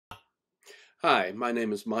Hi, my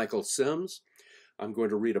name is Michael Sims. I'm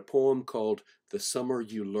going to read a poem called The Summer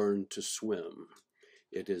You Learned to Swim.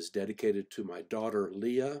 It is dedicated to my daughter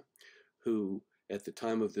Leah, who at the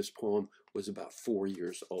time of this poem was about 4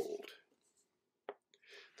 years old.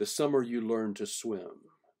 The Summer You Learned to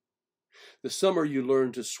Swim. The summer you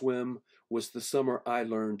learned to swim was the summer I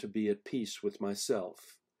learned to be at peace with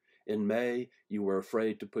myself. In May, you were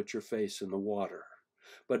afraid to put your face in the water.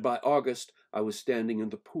 But by August, I was standing in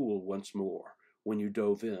the pool once more when you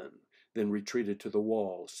dove in, then retreated to the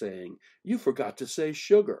wall, saying, "You forgot to say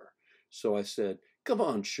sugar." So I said, "Come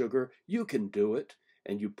on, sugar, you can do it."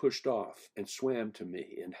 And you pushed off and swam to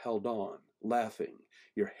me and held on, laughing,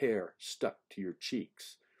 your hair stuck to your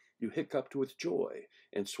cheeks. You hiccuped with joy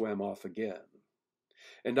and swam off again.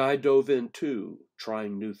 And I dove in too,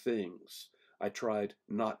 trying new things. I tried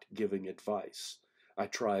not giving advice. I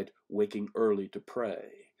tried waking early to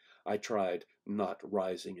pray. I tried not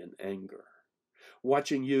rising in anger.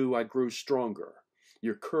 Watching you, I grew stronger.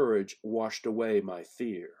 Your courage washed away my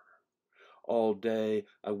fear. All day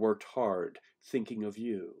I worked hard, thinking of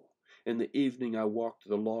you. In the evening I walked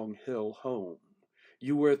the long hill home.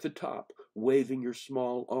 You were at the top, waving your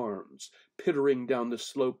small arms, pittering down the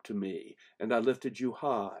slope to me, and I lifted you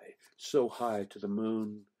high, so high to the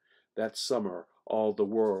moon. That summer all the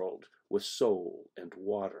world was soul and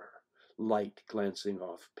water, light glancing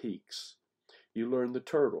off peaks. You learned the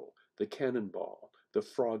turtle, the cannonball, the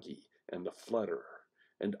froggy, and the flutter,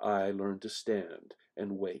 and I learned to stand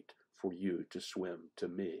and wait for you to swim to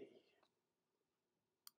me.